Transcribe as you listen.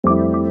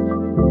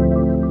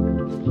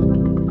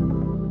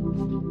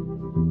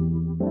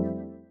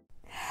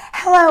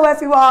Hello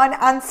everyone,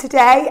 and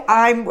today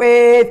I'm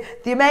with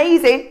the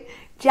amazing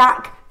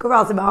Jack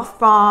Gerasimov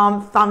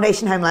from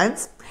Foundation Home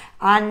Loans,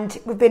 and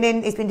he's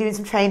been doing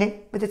some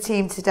training with the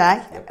team today,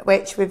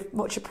 which we've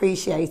much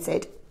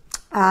appreciated.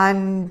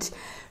 And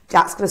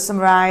Jack's going to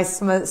summarise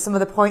some of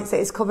the points that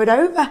he's covered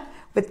over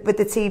with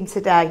the team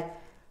today.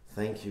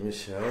 Thank you,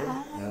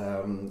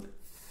 Michelle.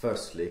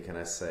 Firstly, can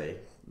I say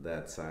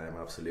that I am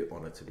absolutely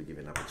honoured to be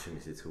given an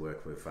opportunity to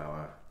work with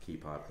our key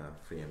partner,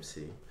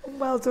 3MC.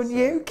 Well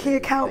done, key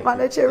account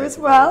manager as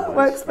well.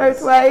 Works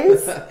both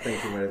ways.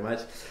 Thank you very much.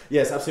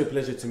 Yes, absolute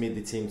pleasure to meet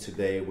the team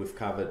today. We've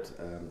covered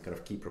kind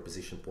of key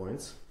proposition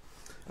points,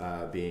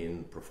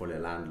 being portfolio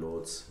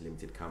landlords,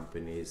 limited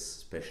companies,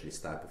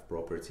 specialist type of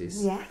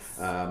properties. Yes.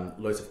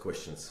 Loads of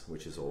questions,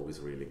 which is always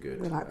really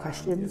good. We like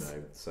questions.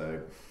 So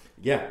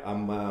yeah,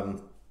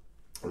 I'm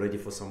ready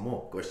for some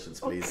more questions,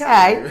 please.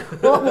 Okay.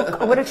 Well,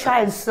 I'm going to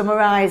try and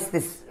summarise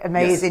this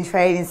amazing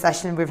training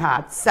session we've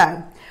had.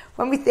 So,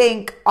 when we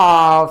think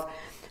of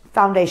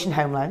Foundation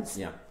Home Loans,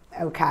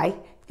 okay,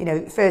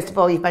 first of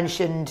all, you've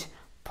mentioned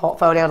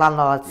portfolio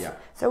landlords. Yeah.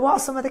 So, what are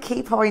some of the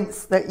key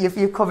points that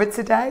you've covered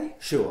today?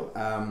 Sure.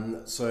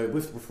 So,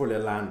 with portfolio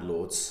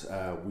landlords,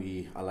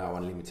 we allow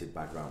unlimited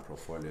background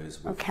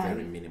portfolios with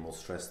very minimal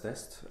stress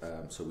test.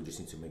 So, we just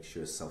need to make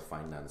sure it's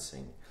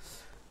self-financing.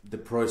 The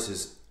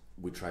process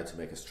we try to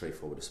make as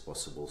straightforward as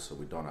possible, so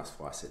we don't ask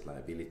for asset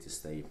liability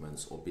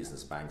statements or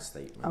business bank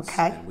statements.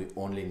 Okay. And we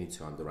only need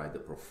to underwrite the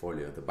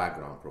portfolio, the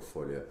background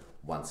portfolio,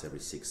 once every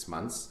 6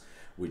 months,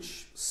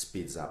 which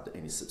speeds up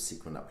any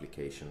subsequent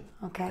application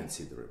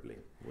considerably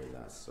with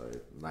us. So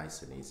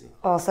nice and easy.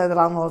 Also, the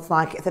landlords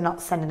like it if they're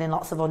not sending in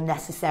lots of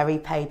unnecessary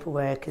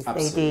paperwork as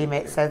they deem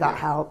it, so that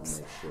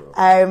helps. Sure.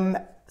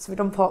 So we've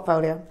done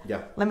portfolio.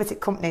 Yeah. Limited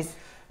companies.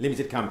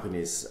 Limited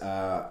companies.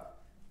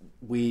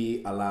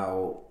 We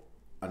allow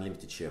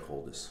unlimited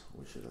shareholders,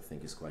 which I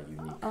think is quite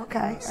unique.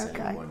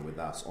 One with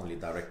us, only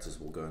directors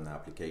will go in the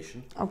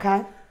application.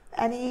 Okay.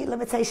 Any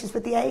limitations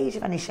with the age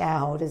of any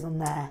shareholders on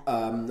there?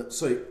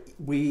 So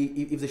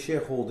if the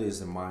shareholder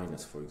is a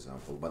minus, for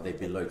example, but they're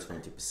below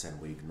 20%,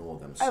 we ignore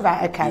them. So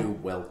we do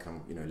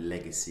welcome,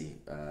 legacy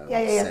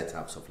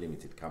setups of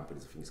limited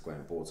companies. I think it's quite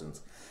important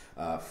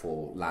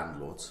for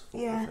landlords, for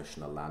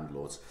professional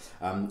landlords.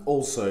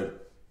 Also,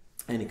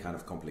 any kind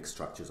of complex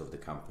structures of the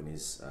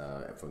companies,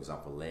 for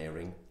example,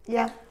 layering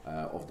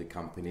of the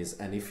companies,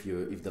 and if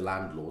the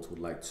landlord would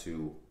like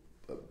to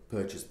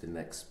purchase the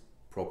next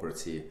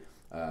property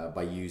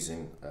by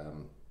using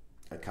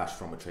a cash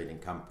from a trading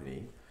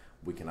company,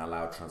 we can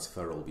allow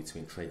transferal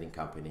between trading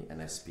company and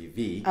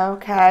SPV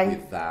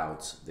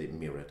without the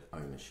mirrored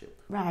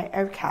ownership. Right.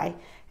 Okay.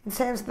 In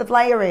terms of the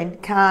layering,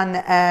 can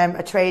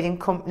a trading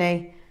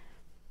company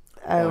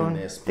own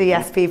the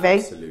SPV?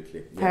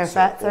 Absolutely.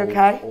 Perfect.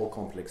 So all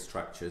complex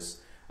structures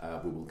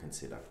we will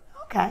consider.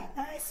 Okay,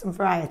 nice. Some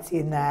variety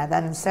in there.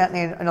 Then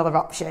certainly another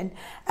option.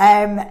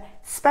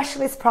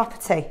 Specialist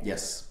property.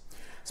 Yes.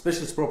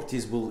 Specialist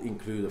properties will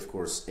include, of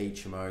course,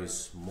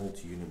 HMOs,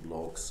 multi-unit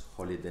blocks,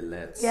 holiday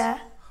lets,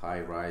 high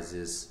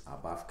rises,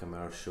 above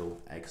commercial,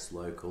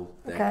 ex-local,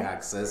 deck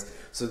access.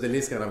 So the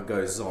list kind of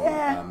goes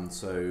on.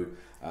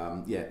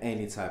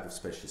 Any type of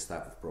specialist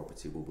type of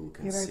property we will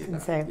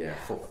consider.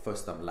 For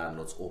first-time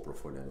landlords or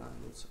portfolio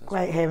landlords.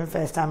 Great hearing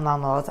first-time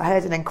landlords. I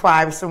heard an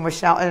inquiry, someone was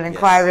shouting an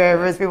inquiry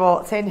over as we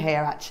walked in here,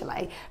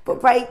 actually.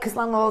 But great, because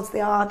landlords, they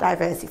are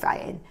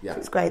diversifying. So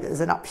it's great that there's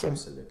an option.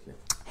 Absolutely.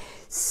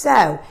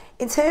 So,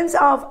 in terms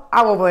of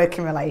our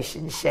working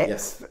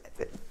relationships,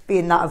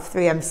 being that of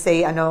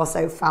 3MC and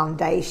also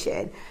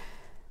Foundation,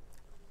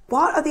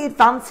 what are the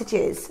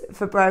advantages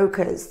for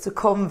brokers to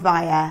come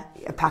via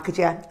a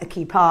packager, a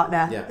key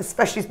partner, a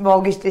specialist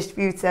mortgage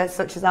distributor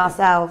such as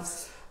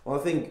ourselves? Well,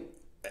 I think,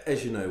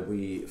 as you know,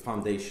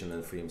 Foundation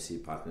and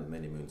 3MC partnered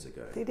many moons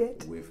ago. They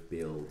did. We've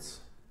built,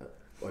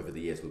 over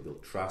the years, we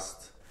built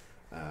trust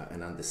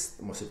and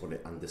most importantly,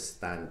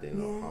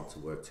 understanding of how to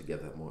work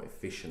together more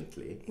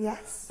efficiently.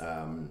 Yes.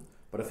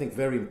 But I think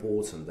very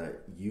important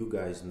that you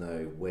guys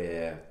know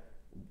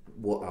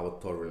what our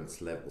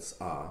tolerance levels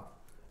are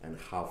and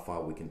how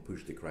far we can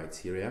push the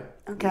criteria,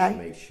 which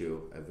makes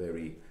you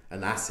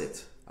an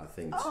asset, I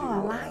think,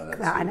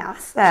 an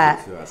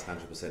asset to us,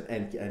 100%,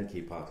 and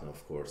key partner,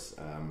 of course,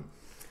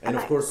 and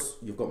of course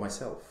you've got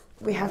myself.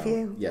 We have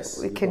you. Yes,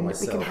 we can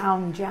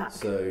hound Jack.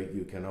 So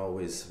you can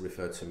always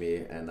refer to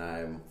me, and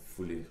I'm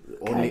fully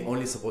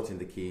only supporting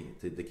the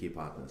key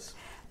partners.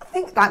 I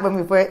think that when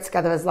we've worked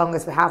together as long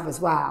as we have as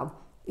well,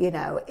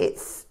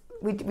 it's.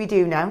 We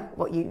do know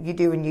what you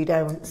do and you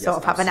don't sort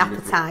of have an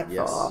appetite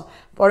for.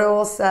 But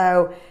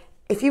also,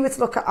 if you were to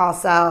look at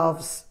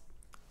ourselves,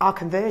 our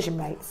conversion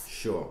rates.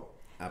 Sure,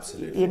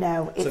 absolutely.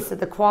 It's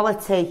the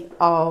quality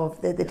of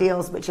the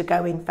deals which are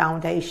going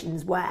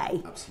Foundation's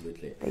way.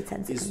 Absolutely. They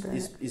tend to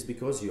convert. It's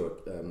because you're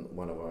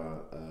one of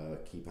our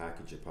key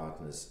packager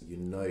partners, you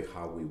know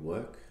how we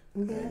work.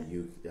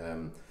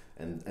 And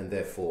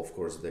therefore, of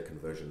course, the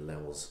conversion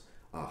levels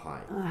are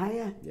high.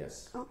 Higher.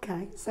 Yes.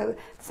 Okay, so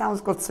sounds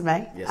good to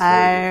me. Yes,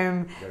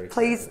 very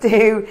please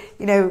do,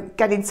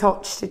 get in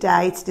touch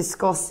today to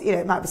discuss,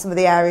 it might be some of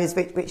the areas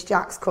which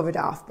Jack's covered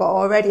off, but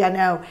already I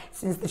know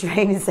since the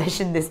training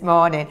session this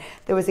morning,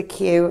 there was a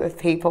queue of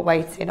people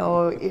waiting,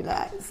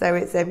 so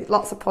it's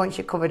lots of points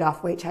you covered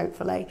off, which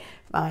hopefully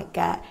might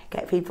get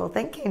people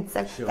thinking.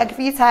 So thank you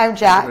for your time,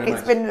 Jack.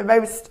 It's been the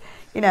most,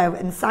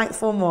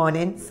 insightful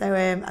morning. So,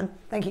 and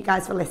thank you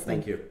guys for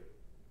listening. Thank you.